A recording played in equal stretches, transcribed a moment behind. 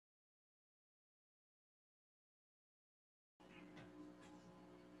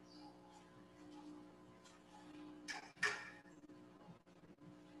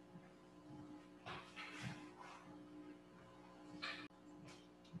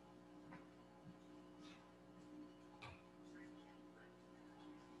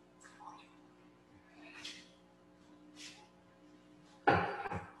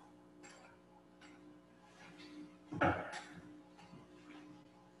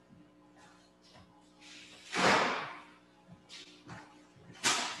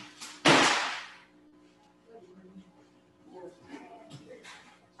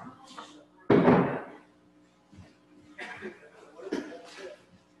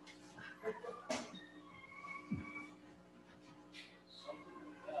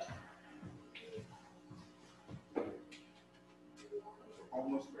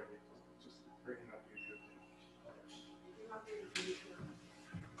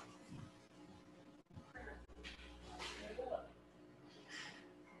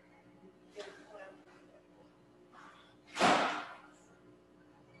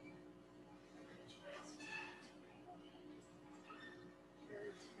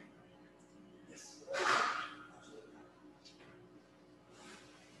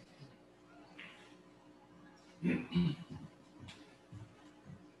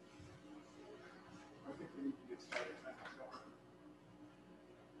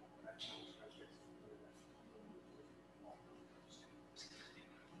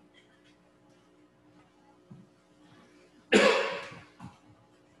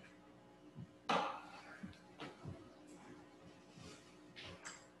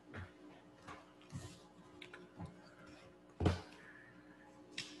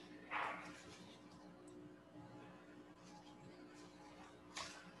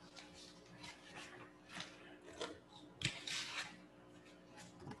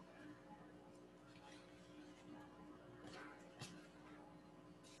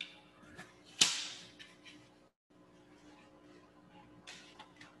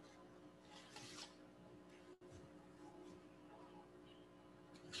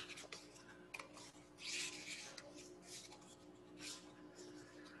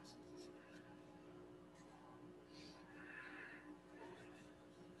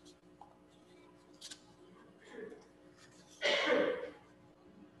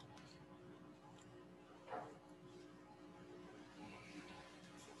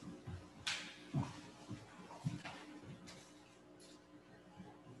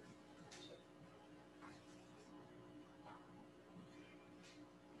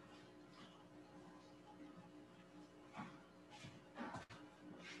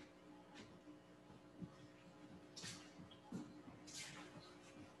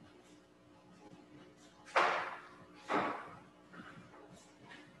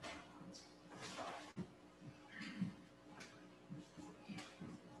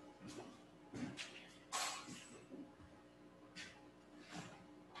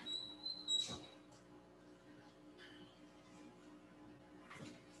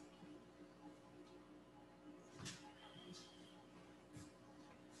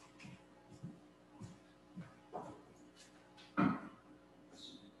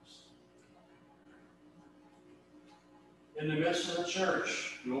In the midst of the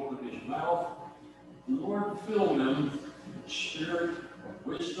church, he opened his mouth. The Lord filled him with the spirit of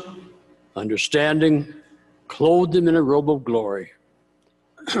wisdom, understanding, clothed him in a robe of glory.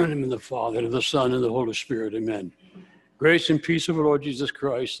 In the name of the Father, and of the Son, and the Holy Spirit. Amen. Grace and peace of the Lord Jesus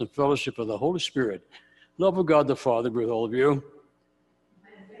Christ, and fellowship of the Holy Spirit. Love of God the Father be with all of you.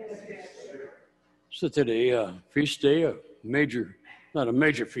 So today, feast day, not a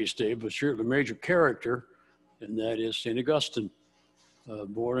major feast day, but certainly a major character, and that is St. Augustine,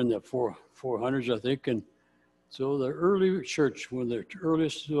 born in the 400s, I think. And so the early church, one of the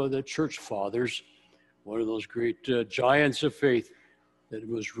earliest the church fathers, one of those great giants of faith that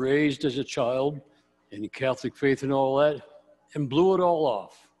was raised as a child in Catholic faith and all that, and blew it all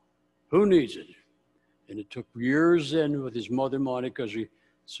off. Who needs it? And it took years then with his mother, Monica, as we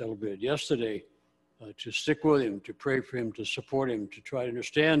celebrated yesterday, to stick with him, to pray for him, to support him, to try to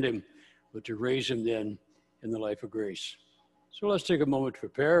understand him, but to raise him then in the life of grace. So let's take a moment to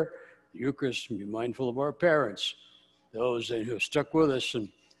prepare the Eucharist and be mindful of our parents, those who have stuck with us and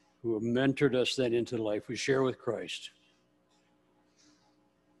who have mentored us then into the life we share with Christ.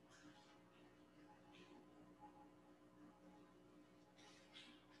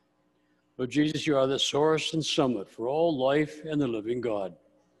 Lord Jesus, you are the source and summit for all life and the living God.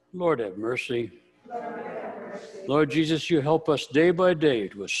 Lord, have mercy. Lord, have mercy. Lord Jesus, you help us day by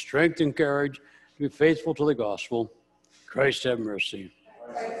day with strength and courage to be faithful to the gospel. Christ, have mercy.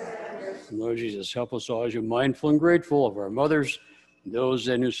 Lord Jesus, help us all as you're mindful and grateful of our mothers and those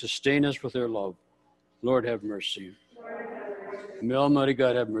then who sustain us with their love. Lord, have mercy. Lord, have mercy. May Almighty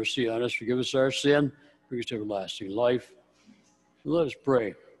God have mercy on us, forgive us our sin, bring us to everlasting life. And let us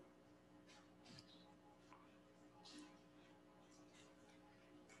pray.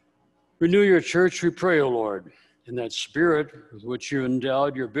 Renew your church, we pray, O Lord, in that spirit with which you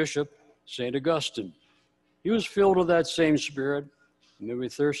endowed your bishop, St. Augustine. He was filled with that same spirit. May we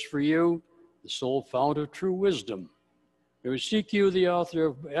thirst for you, the sole fount of true wisdom. May we seek you, the author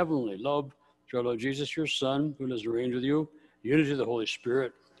of heavenly love, through our Lord Jesus, your Son, who lives and reigns with you, unity of the Holy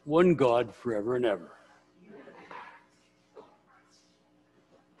Spirit, one God, forever and ever.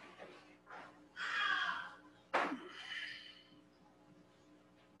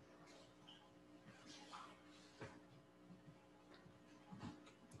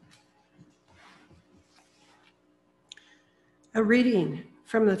 A reading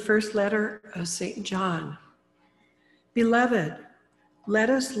from the first letter of St. John. Beloved, let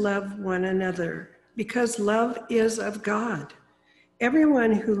us love one another, because love is of God.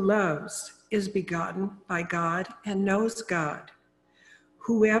 Everyone who loves is begotten by God and knows God.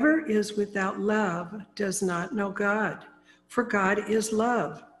 Whoever is without love does not know God, for God is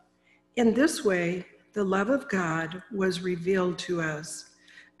love. In this way, the love of God was revealed to us.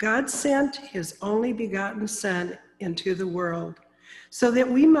 God sent his only begotten Son into the world so that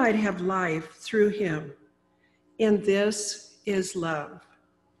we might have life through him. And this is love.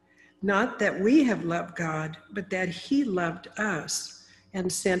 Not that we have loved God, but that he loved us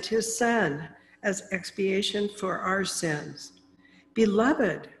and sent his Son as expiation for our sins.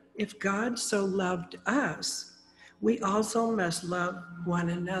 Beloved, if God so loved us, we also must love one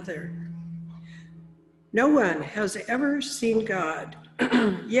another. No one has ever seen God,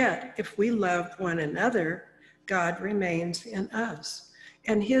 yet if we love one another, God remains in us,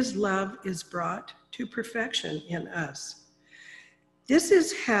 and his love is brought to perfection in us. This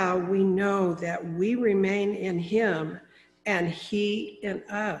is how we know that we remain in him and he in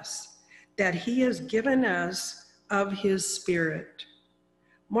us, that he has given us of his Spirit.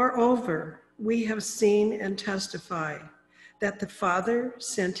 Moreover, we have seen and testify that the Father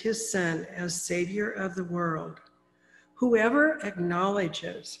sent his Son as Savior of the world. Whoever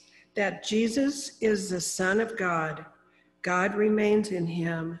acknowledges that Jesus is the Son of God, God remains in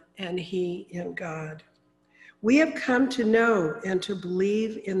him and he in God. We have come to know and to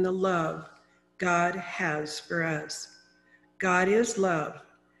believe in the love God has for us. God is love,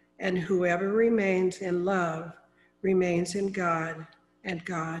 and whoever remains in love remains in God, and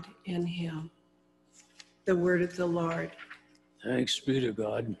God in him. The word of the Lord. Thanks be to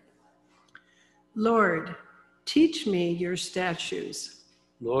God. Lord, teach me your statutes.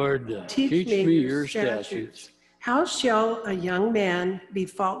 Lord, teach me your statutes. How shall a young man be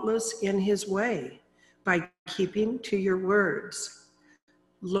faultless in his way? By keeping to your words.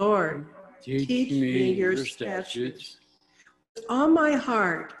 Lord, teach me your statutes. With all my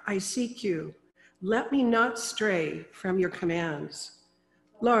heart I seek you. Let me not stray from your commands.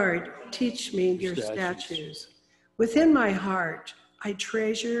 Lord, teach me your statutes. Within my heart I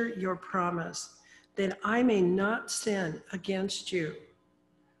treasure your promise, that I may not sin against you.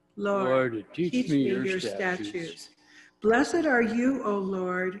 Lord, teach me your statutes. Blessed are you, O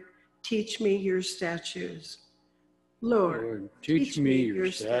Lord. Teach me your statutes. Lord, teach me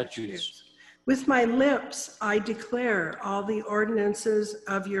your statutes. With my lips I declare all the ordinances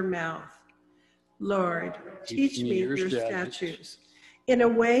of your mouth. Lord, teach me your statutes. In a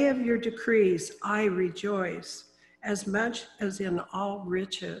way of your decrees I rejoice, as much as in all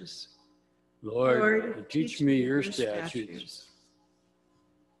riches. Lord, teach me your statutes.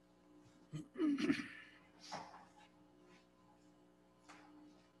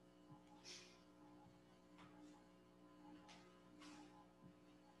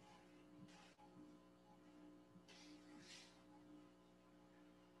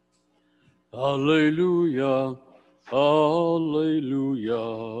 Alleluia, alleluia,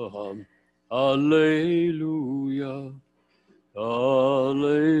 alleluia,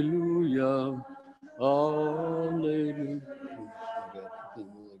 alleluia, alleluia. Alleluia.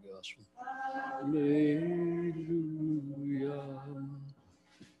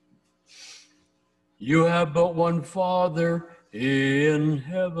 You have but one Father in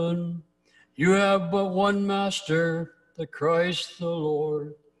heaven. You have but one Master, the Christ the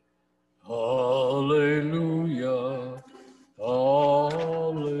Lord. Hallelujah,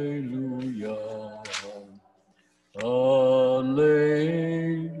 hallelujah, hallelujah.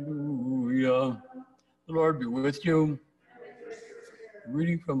 The Lord be with you.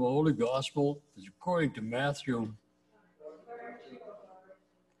 Reading from the Holy Gospel is according to Matthew.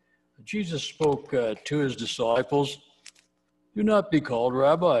 Jesus spoke to his disciples, "Do not be called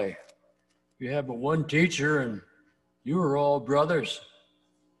rabbi. You have but one teacher, and you are all brothers.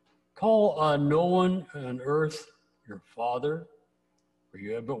 Call on no one on earth your father, for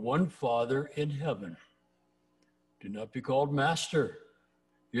you have but one Father in heaven. Do not be called master.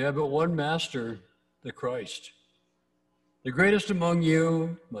 You have but one Master, the Christ. The greatest among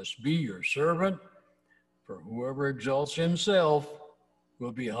you must be your servant, for whoever exalts himself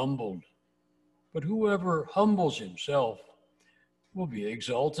will be humbled, but whoever humbles himself will be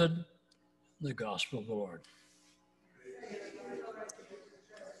exalted." The Gospel of the Lord.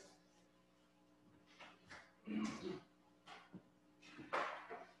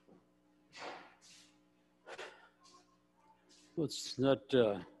 Well, it's not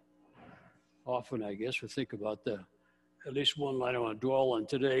often, I guess, we think about at least one line I want to dwell on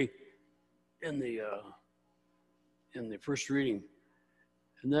today in the first reading,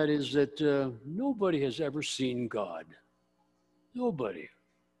 and that is that nobody has ever seen God. Nobody.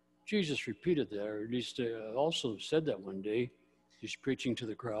 Jesus repeated that, or at least also said that one day. He's preaching to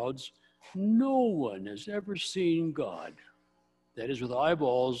the crowds. No one has ever seen God. That is, with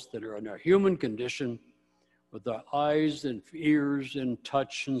eyeballs that are in our human condition, with our eyes and ears and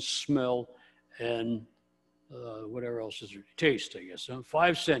touch and smell and whatever else is there? Taste, I guess.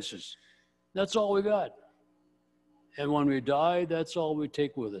 5 senses. That's all we got. And when we die, that's all we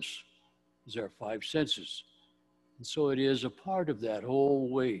take with us, is our 5 senses. And so it is a part of that whole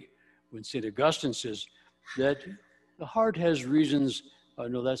way. When St. Augustine says that the heart has reasons,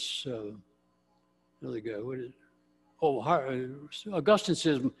 no, that's another guy. What is it? Oh, Augustine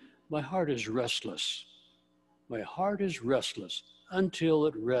says, my heart is restless. My heart is restless until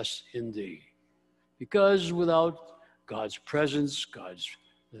it rests in thee. Because without God's presence, God's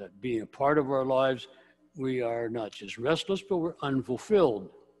being a part of our lives, we are not just restless, but we're unfulfilled.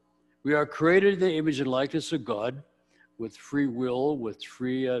 We are created in the image and likeness of God with free will, with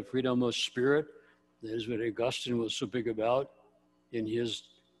freedom of spirit. That is what Augustine was so big about in his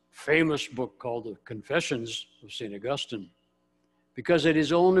famous book called The Confessions of St. Augustine. Because it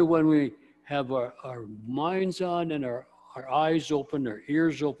is only when we have our minds on and our eyes open, our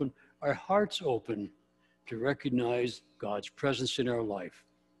ears open, our hearts open to recognize God's presence in our life.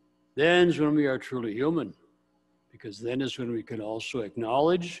 Then is when we are truly human, because then is when we can also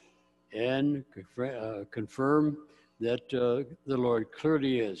acknowledge and confirm that the Lord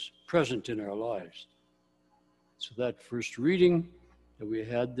clearly is present in our lives. So that first reading that we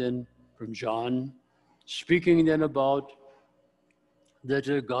had then from John, speaking then about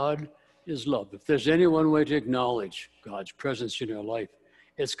that God is love. If there's any one way to acknowledge God's presence in our life,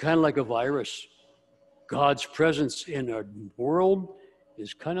 it's kind of like a virus. God's presence in our world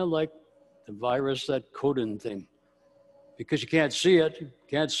is kind of like the virus, that codin thing. Because you can't see it,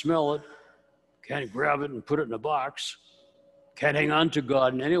 can't smell it, can't grab it and put it in a box, can't hang on to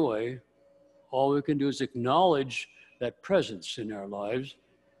God in any way. All we can do is acknowledge that presence in our lives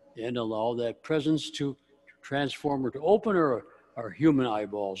and allow that presence to transform or to open our human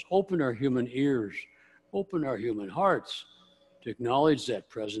eyeballs, open our human ears, open our human hearts to acknowledge that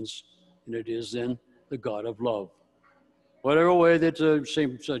presence. And it is then the God of love. Whatever way that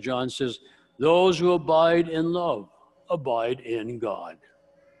St. John says, those who abide in love abide in God,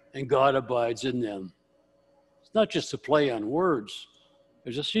 and God abides in them. It's not just a play on words.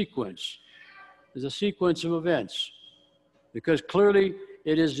 There's a sequence. There's a sequence of events. Because clearly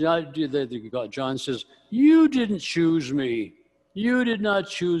it is not that John says, you didn't choose me. You did not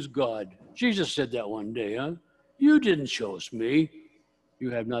choose God. Jesus said that one day, huh? You didn't choose me.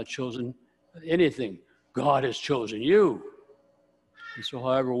 You have not chosen anything. God has chosen you. And so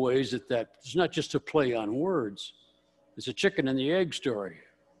however ways that it's not just a play on words. It's a chicken and the egg story.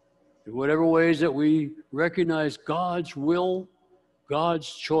 In whatever ways that we recognize God's will,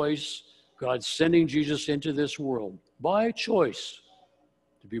 God's choice, God sending Jesus into this world by choice,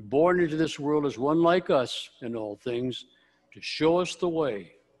 to be born into this world as one like us in all things, to show us the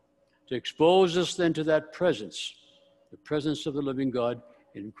way, to expose us then to that presence, the presence of the living God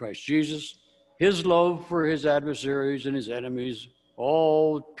in Christ Jesus, his love for his adversaries and his enemies,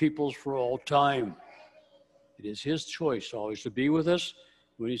 all peoples for all time. It is his choice always to be with us.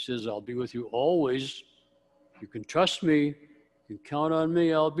 When he says, I'll be with you always, you can trust me, you can count on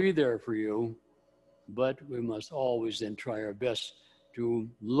me, I'll be there for you. But we must always then try our best to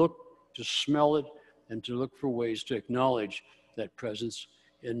look, to smell it, and to look for ways to acknowledge that presence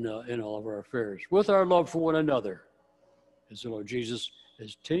in all of our affairs, with our love for one another. As the Lord Jesus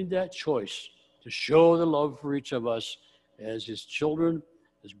has taken that choice to show the love for each of us as his children,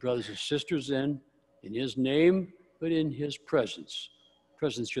 his brothers and sisters in his name, but in his presence.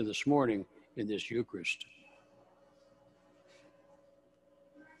 Presence here this morning in this Eucharist.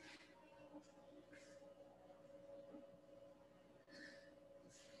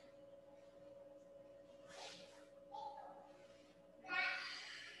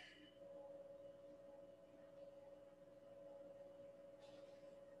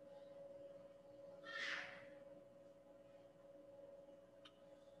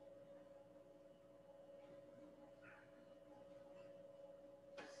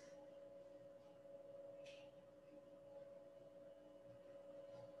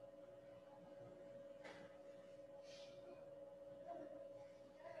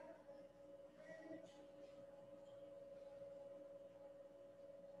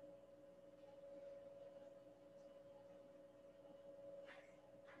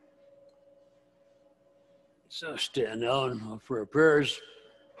 So stand down for our prayers.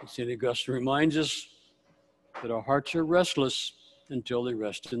 St. Augustine reminds us that our hearts are restless until they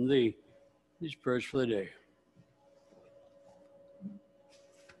rest in thee. These prayers for the day.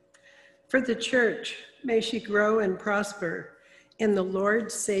 For the church, may she grow and prosper in the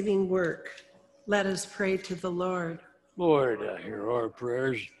Lord's saving work. Let us pray to the Lord. Lord, hear our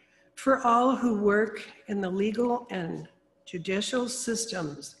prayers. For all who work in the legal and judicial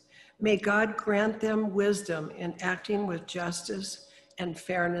systems, May God grant them wisdom in acting with justice and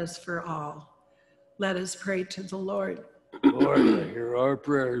fairness for all. Let us pray to the Lord. Lord, hear our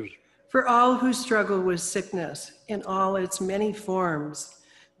prayers. For all who struggle with sickness in all its many forms,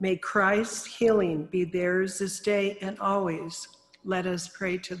 may Christ's healing be theirs this day and always. Let us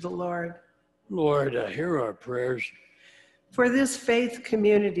pray to the Lord. Lord, hear our prayers. For this faith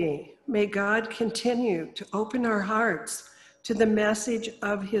community, may God continue to open our hearts to the message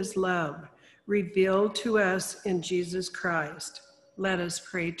of his love revealed to us in Jesus Christ. Let us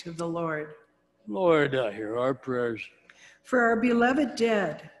pray to the Lord. Lord, hear our prayers. For our beloved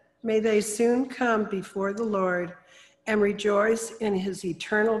dead, may they soon come before the Lord and rejoice in his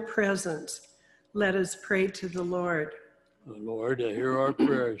eternal presence. Let us pray to the Lord. Lord, hear our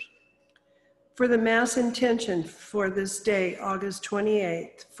prayers. For the Mass intention for this day, August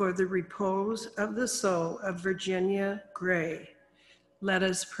 28th, for the repose of the soul of Virginia Gray, let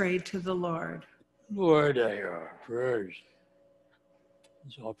us pray to the Lord. Lord, hear our prayers.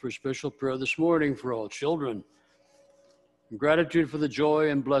 Let's offer a special prayer this morning for all children. In gratitude for the joy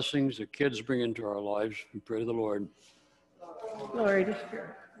and blessings that kids bring into our lives, we pray to the Lord. Lord,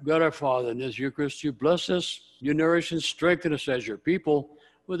 hear. God our Father, in this Eucharist, you bless us, you nourish and strengthen us as your people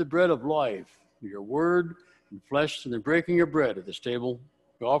with the bread of life, your word and flesh, and the breaking of bread at this table.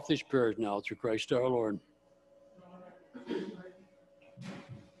 We offer these prayers now through Christ our Lord.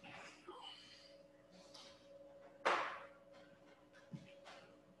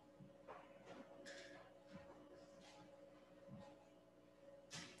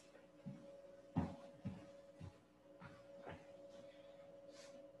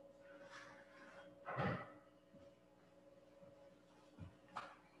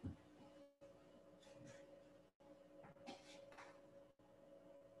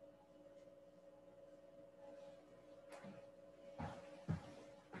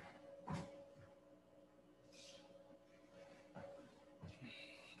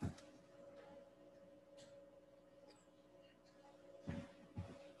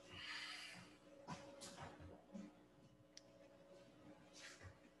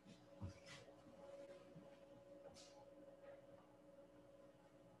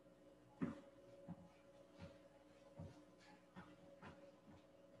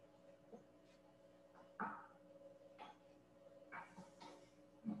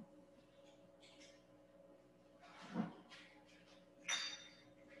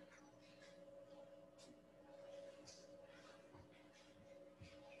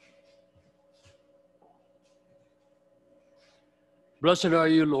 Blessed are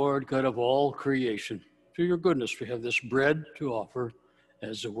you, Lord, God of all creation. Through your goodness, we have this bread to offer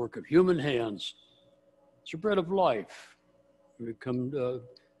as the work of human hands. It's the bread of life. We come to,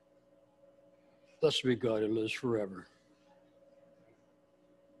 blessed be God who lives forever.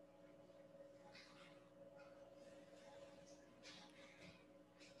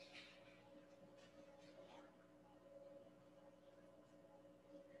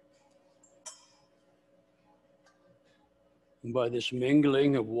 And by this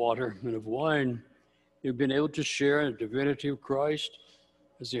mingling of water and of wine, you've been able to share in the divinity of Christ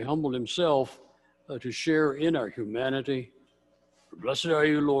as he humbled himself to share in our humanity. Blessed are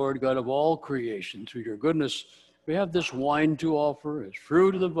you, Lord, God of all creation. Through your goodness, we have this wine to offer as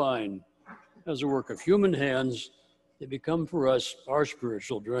fruit of the vine, as a work of human hands. They become for us our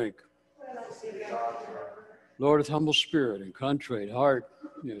spiritual drink. Lord, with humble spirit and contrite heart,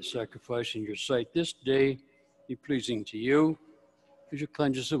 may the sacrifice in your sight this day be pleasing to you as you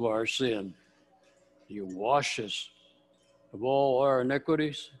cleanse us of our sin. You wash us of all our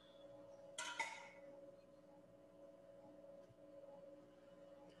iniquities.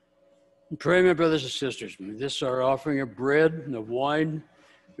 And pray, my brothers and sisters, may this our offering of bread and of wine,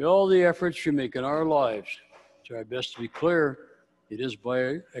 may all the efforts we make in our lives, try our best to be clear, it is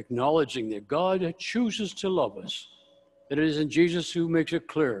by acknowledging that God chooses to love us, that it is in Jesus who makes it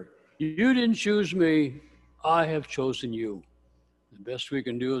clear. You didn't choose me, I have chosen you. The best we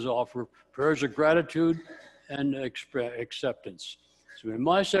can do is offer prayers of gratitude and acceptance. So may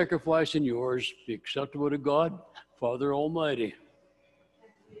my sacrifice and yours be acceptable to God, Father Almighty.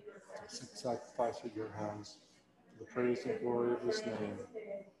 Sacrifice at your hands, for the praise and glory of his name,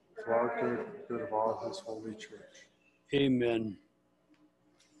 for our good of all his holy church. Amen.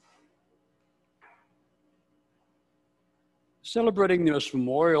 Celebrating this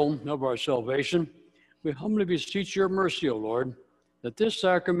memorial of our salvation, we humbly beseech your mercy, O Lord, that this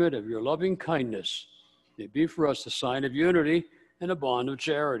sacrament of your loving kindness may be for us a sign of unity and a bond of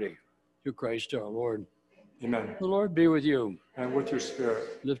charity. Through Christ our Lord. Amen. The Lord be with you. And with your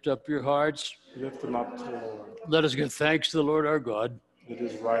spirit. Lift up your hearts. Lift them up to the Lord. Let us give thanks to the Lord our God. It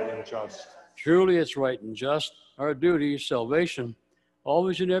is right and just. Truly it's right and just, our duty, salvation,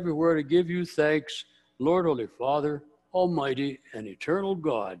 always and everywhere to give you thanks, Lord, Holy Father, Almighty and eternal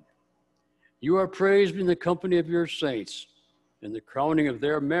God. You are praised in the company of your saints. In the crowning of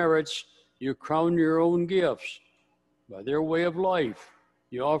their merits, you crown your own gifts. By their way of life,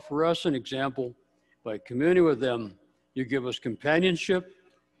 you offer us an example. By communing with them, you give us companionship,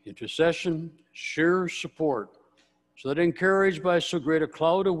 intercession, sure support, so that encouraged by so great a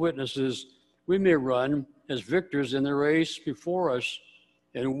cloud of witnesses, we may run as victors in the race before us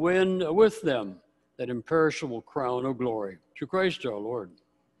and win with them that imperishable crown of glory. Through Christ our Lord.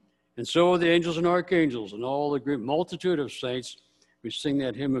 And so the angels and archangels and all the great multitude of saints, we sing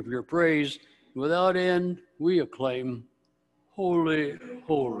that hymn of your praise. Without end, we acclaim, Holy,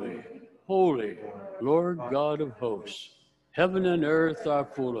 holy, holy, Lord God of hosts. Heaven and earth are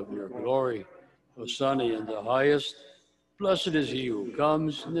full of your glory. Hosanna in the highest. Blessed is he who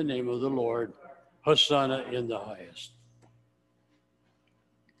comes in the name of the Lord. Hosanna in the highest.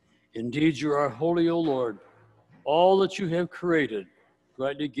 Indeed, you are holy, O Lord. All that you have created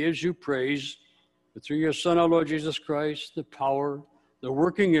rightly gives you praise. But through your Son, our Lord Jesus Christ, the power, the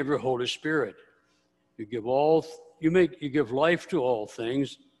working of your Holy Spirit, you give life to all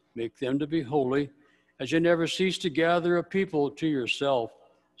things, make them to be holy, as you never cease to gather a people to yourself,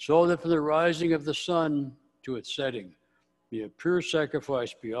 so that from the rising of the sun to its setting, may a pure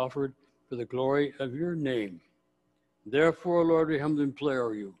sacrifice be offered for the glory of your name. Therefore, Lord, we humbly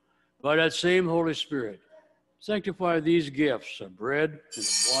implore you, by that same Holy Spirit, sanctify these gifts of bread and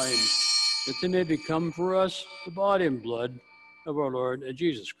of wine, that they may become for us the body and blood of our Lord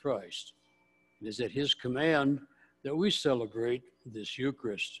Jesus Christ. It is at his command that we celebrate this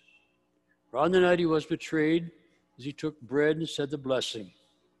Eucharist. For on the night he was betrayed, as he took bread and said the blessing,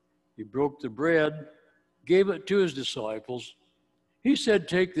 he broke the bread, gave it to his disciples. He said,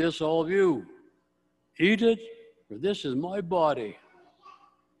 "Take this, all of you. Eat it, for this is my body.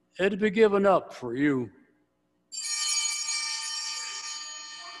 It will be given up for you."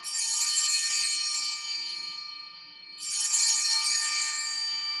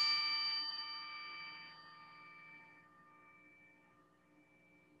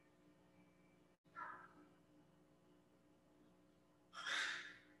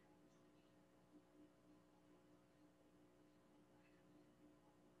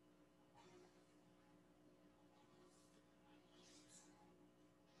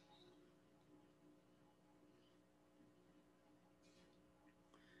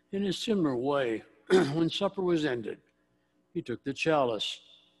 In a similar way, when supper was ended, he took the chalice.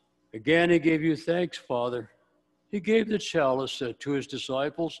 Again, he gave you thanks, Father. He gave the chalice to his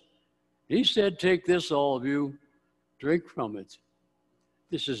disciples. He said, "Take this, all of you, drink from it.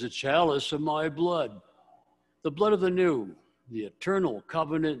 This is a chalice of my blood, the blood of the new, the eternal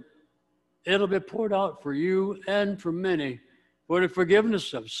covenant. It'll be poured out for you and for many for the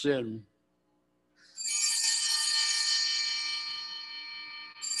forgiveness of sin."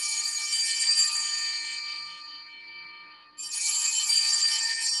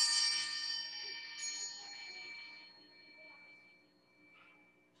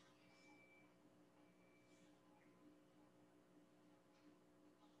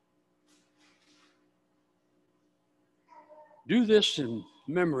 Do this in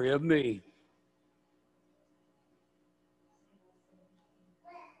memory of me.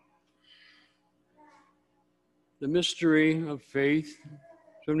 The mystery of faith.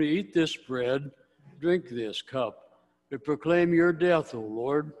 So when we eat this bread, drink this cup, we proclaim your death, O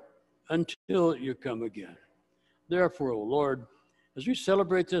Lord, until you come again. Therefore, O Lord, as we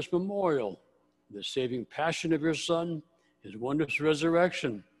celebrate this memorial, the saving passion of your Son, his wondrous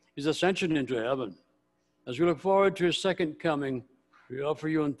resurrection, his ascension into heaven, as we look forward to his second coming, we offer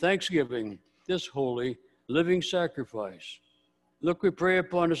you in thanksgiving this holy, living sacrifice. Look, we pray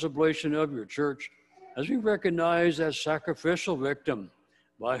upon this oblation of your church, as we recognize that sacrificial victim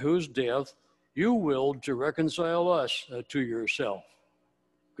by whose death you willed to reconcile us to yourself.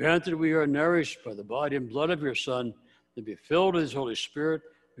 Grant that we are nourished by the body and blood of your Son, to be filled with his Holy Spirit,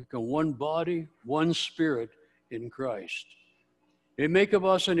 become one body, one spirit in Christ. May make of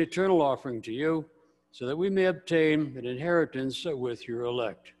us an eternal offering to you, so that we may obtain an inheritance with your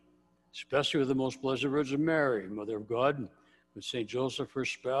elect, especially with the most blessed Virgin Mary, Mother of God, with St. Joseph, her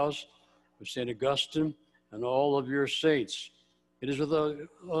spouse, with St. Augustine, and all of your saints. It is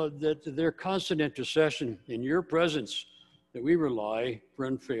with their constant intercession in your presence that we rely for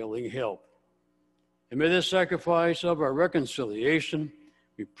unfailing help. And may this sacrifice of our reconciliation,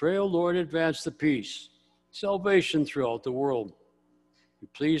 we pray, O Lord, advance the peace, salvation throughout the world. Be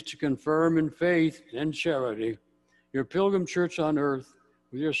pleased to confirm in faith and charity your pilgrim church on earth,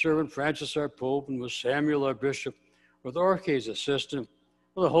 with your servant Francis, our Pope, and with Samuel, our Bishop, with Orche's assistant,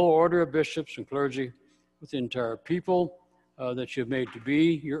 with the whole order of bishops and clergy, with the entire people that you've made to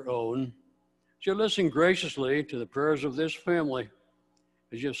be your own. As you listen graciously to the prayers of this family,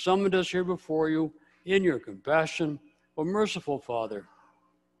 as you've summoned us here before you in your compassion, O merciful Father,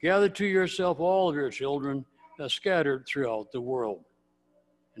 gather to yourself all of your children scattered throughout the world.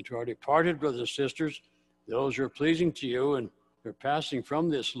 And to our departed brothers and sisters, those who are pleasing to you and are passing from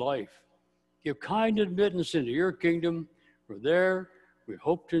this life, give kind admittance into your kingdom, for there we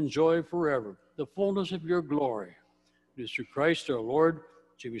hope to enjoy forever the fullness of your glory. It is through Christ our Lord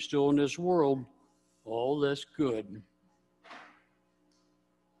to bestow in this world all that's good.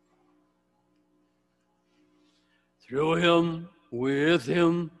 Through him, with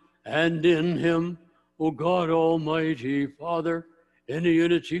him, and in him, O God Almighty Father, in the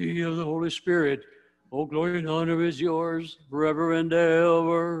unity of the Holy Spirit, all glory and honor is yours forever and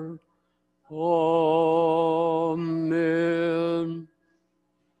ever. Amen.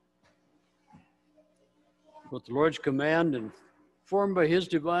 With the Lord's command and formed by his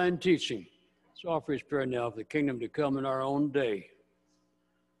divine teaching, let's offer his prayer now for the kingdom to come in our own day.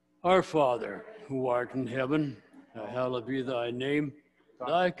 Our Father, who art in heaven, hallowed be thy name.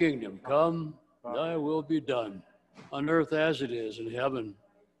 Thy kingdom come, thy will be done, on earth as it is in heaven.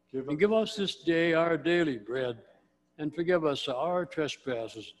 And give us this day our daily bread, and forgive us our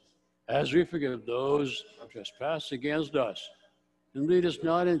trespasses, as we forgive those who trespass against us. And lead us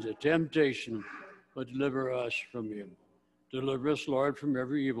not into temptation, but deliver us from evil. Deliver us, Lord, from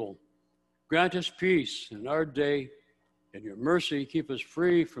every evil. Grant us peace in our day, and your mercy keep us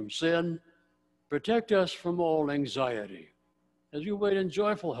free from sin. Protect us from all anxiety, as we wait in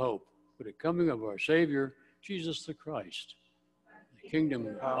joyful hope for the coming of our Savior, Jesus the Christ. The kingdom,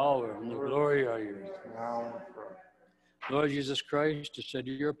 and power, and the glory are yours, now and forever. Lord Jesus Christ, you said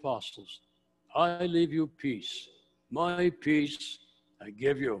to your apostles, I leave you peace. My peace I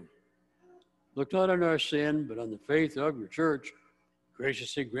give you. Look not on our sin, but on the faith of your church.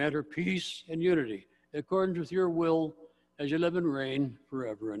 Graciously grant her peace and unity, according with your will, as you live and reign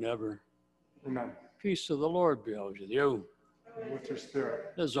forever and ever. Amen. Peace of the Lord be always with you. And with your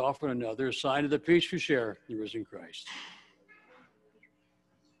spirit. Let us offer another sign of the peace we share in the risen Christ.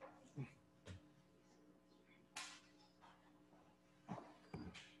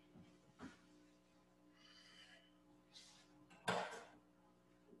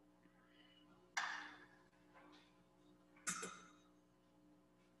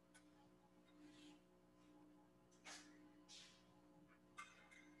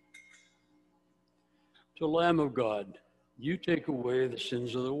 To Lamb of God, you take away the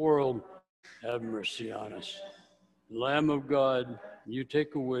sins of the world. Have mercy on us. Lamb of God, you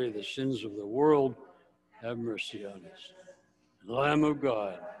take away the sins of the world. Have mercy on us. Lamb of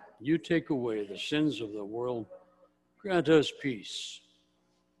God, you take away the sins of the world. Grant us peace.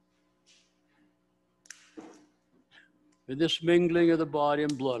 May this mingling of the body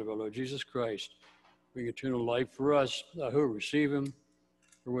and blood of our Lord Jesus Christ bring eternal life for us who receive him.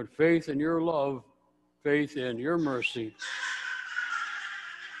 For with faith in your love, faith in your mercy,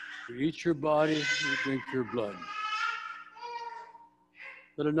 we eat your body, we drink your blood.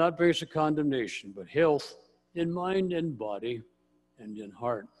 Let it not bring us to condemnation, but health in mind and body and in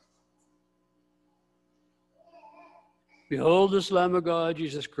heart. Behold this Lamb of God,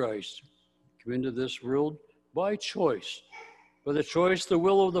 Jesus Christ, come into this world by choice, by the choice, the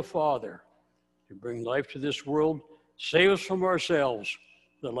will of the Father, to bring life to this world, save us from ourselves,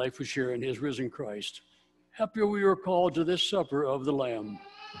 the life we share in his risen Christ. Happy we are called to this supper of the Lamb.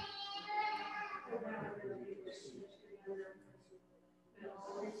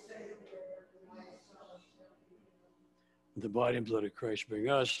 The body and blood of Christ bring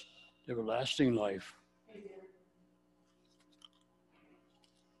us everlasting life.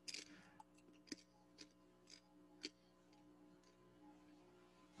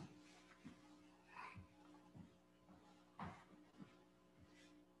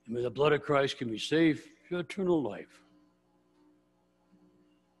 And may the blood of Christ give me safe to eternal life.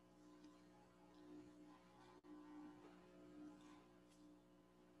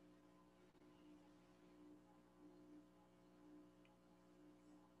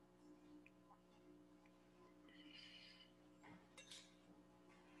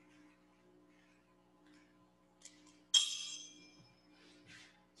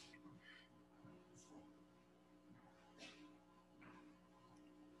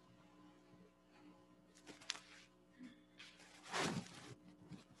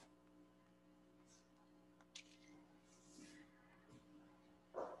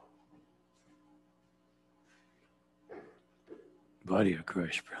 Body of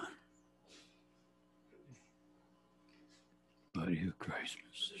Christ, brother. Body of Christ,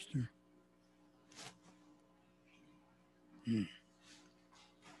 my sister.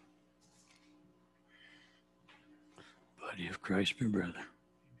 Body of Christ, my brother.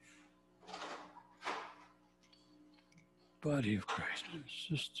 Body of Christ, my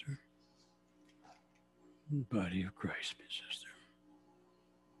sister. Body of Christ, my sister.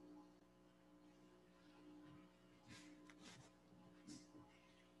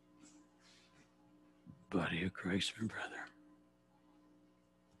 Body of Christ, my brother.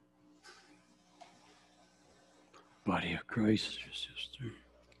 Body of Christ, my sister.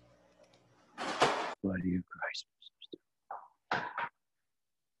 Body of Christ, my sister.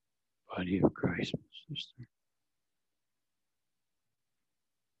 Body of Christ, my sister.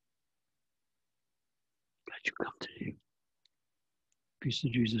 Let you come today. Peace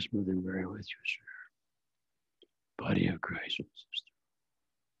of Jesus, Mother Mary, with you, sir. Body of Christ, my sister.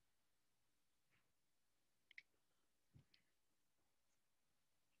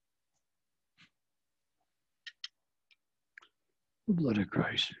 The blood of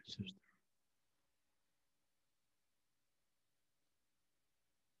Christ, my sister.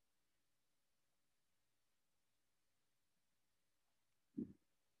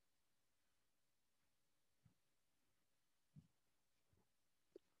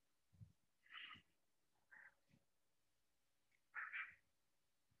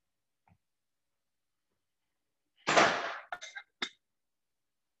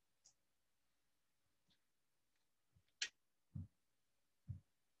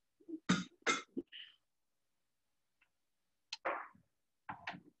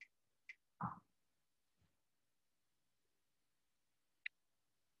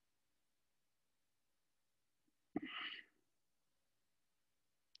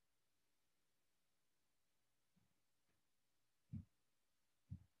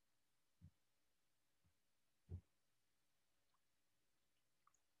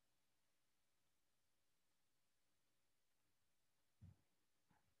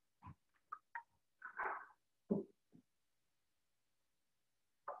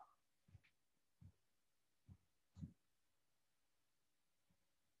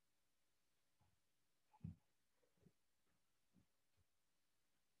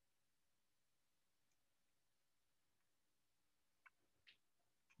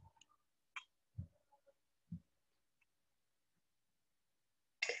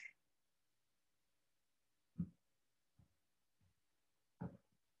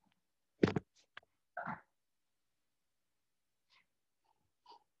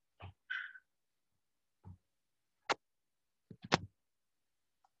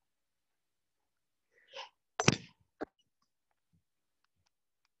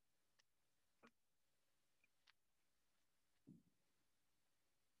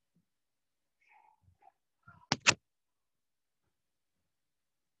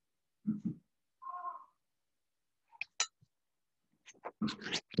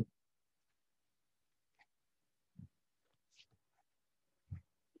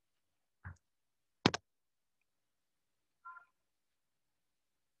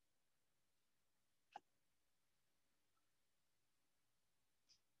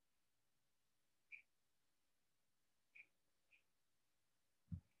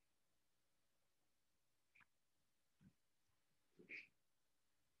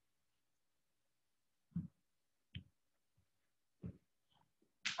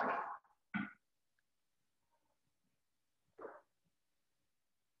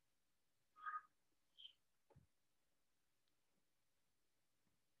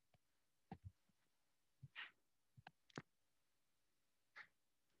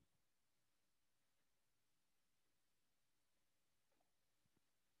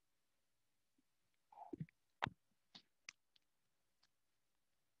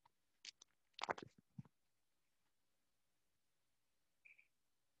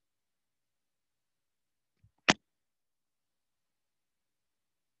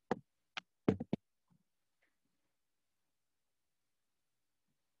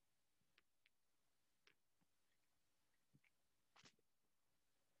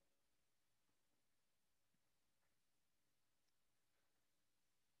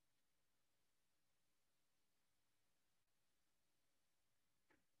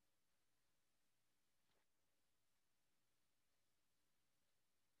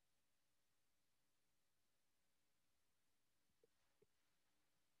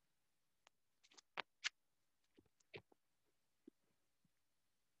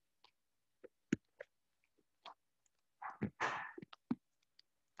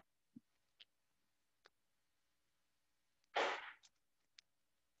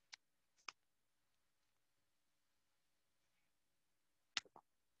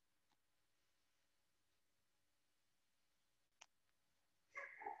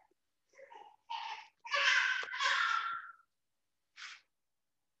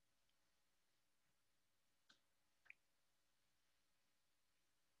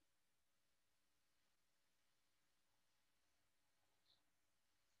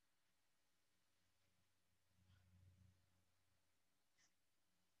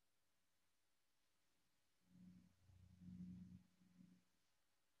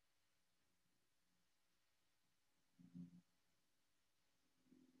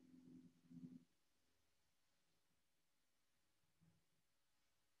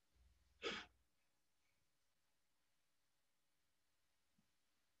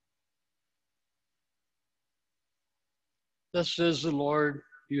 Thus says the Lord,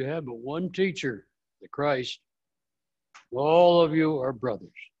 you have but one teacher, the Christ. All of you are brothers.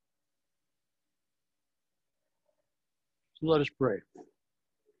 So let us pray.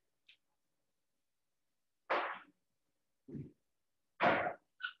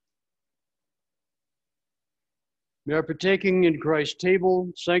 We are partaking in Christ's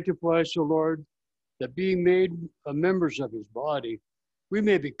table. Sanctify us, O Lord, that being made members of his body, we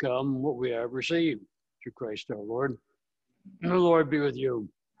may become what we have received through Christ our Lord. And the Lord be with you.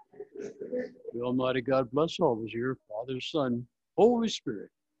 The Almighty God bless all of us here, Father, Son, Holy Spirit.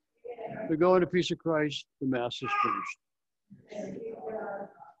 We go in the peace of Christ. The Mass is finished.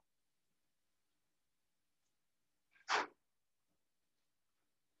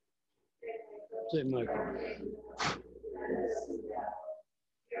 St. Michael.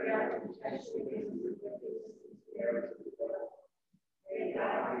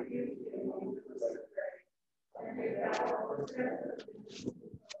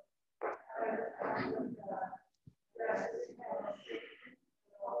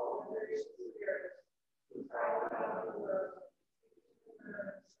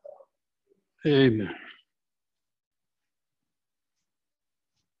 Amen.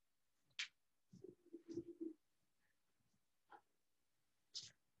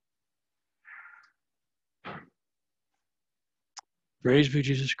 Praise be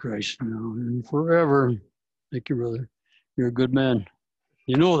Jesus Christ now and forever. Thank you, brother. You're a good man.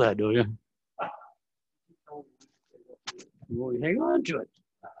 You know that, don't you? Well, hang on to it.